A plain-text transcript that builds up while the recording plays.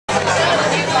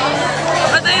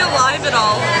stay alive at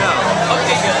all? No.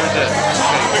 Okay, good. Okay.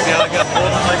 See how I got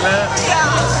folded like that?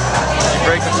 Yeah. You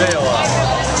break the tail off.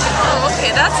 Oh,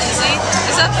 okay, that's easy.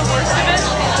 Is that the worst of it?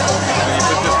 And you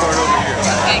put this part over here.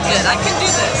 Okay, good. I can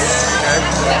do this. Okay?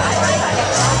 Yeah.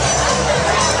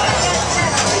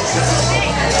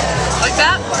 Like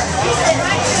that?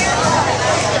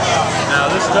 Now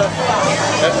this stuff,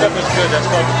 that stuff is good. That's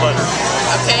called the butter.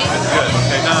 Okay. That's good.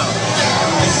 Okay, now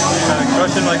kind of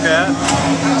crush it like that.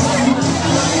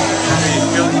 Okay, you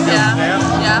feel the Yeah. snap?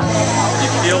 Yeah. You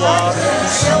peel off.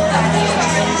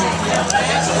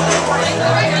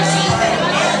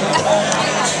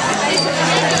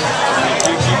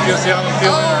 You see how I'm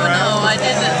peeling around? No, I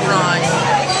did it wrong.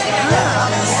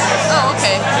 Oh,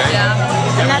 okay. Yeah.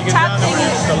 And when you get down to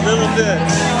just a little bit,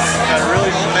 you gotta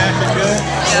really smash it good.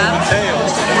 Yeah. The tail.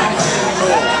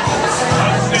 Pull.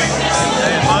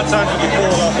 And a lot of times when you pull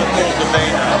it off, it pulls the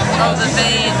vein out. Oh, the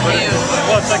vein. Ew.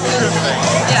 Well, it's like a shrimp vein.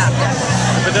 Yeah.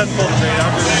 If it doesn't pull the vein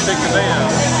out, just take the vein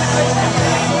out.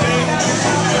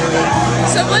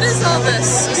 So what is all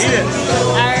this? Eat it.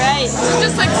 All right. Is it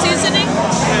just like seasoning?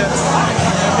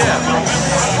 Yeah.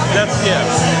 That's,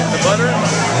 the butter.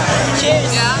 Cheers.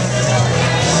 Yeah.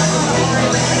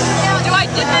 Do I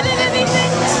dip it in anything?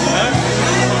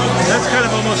 That's kind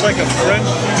of almost like a French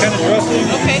kind of dressing.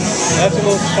 Okay. That's a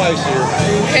little spicier.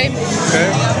 Okay.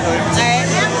 Okay. All right.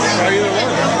 Try either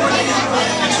one.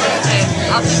 Okay.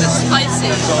 I'll do the spicy.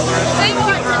 That's all there is. Thank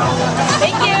you.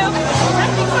 Thank you.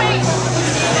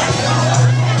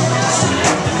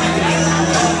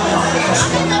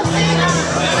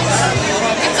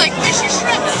 It's like fishy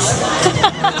shrimp.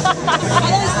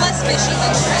 Well, there's less fishy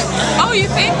than shrimp. Oh, you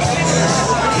think?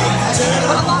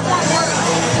 But a lot more work.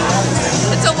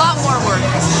 It's a lot more work.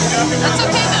 That's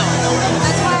okay though.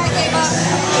 That's why I gave up.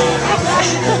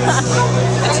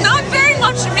 It's not very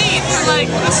much meat for like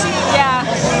this. Yeah.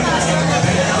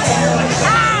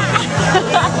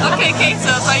 Okay,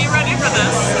 Quesos, are you ready for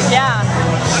this? Yeah.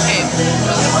 Okay.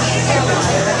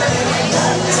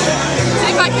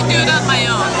 See if I can do it on my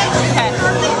own. Okay.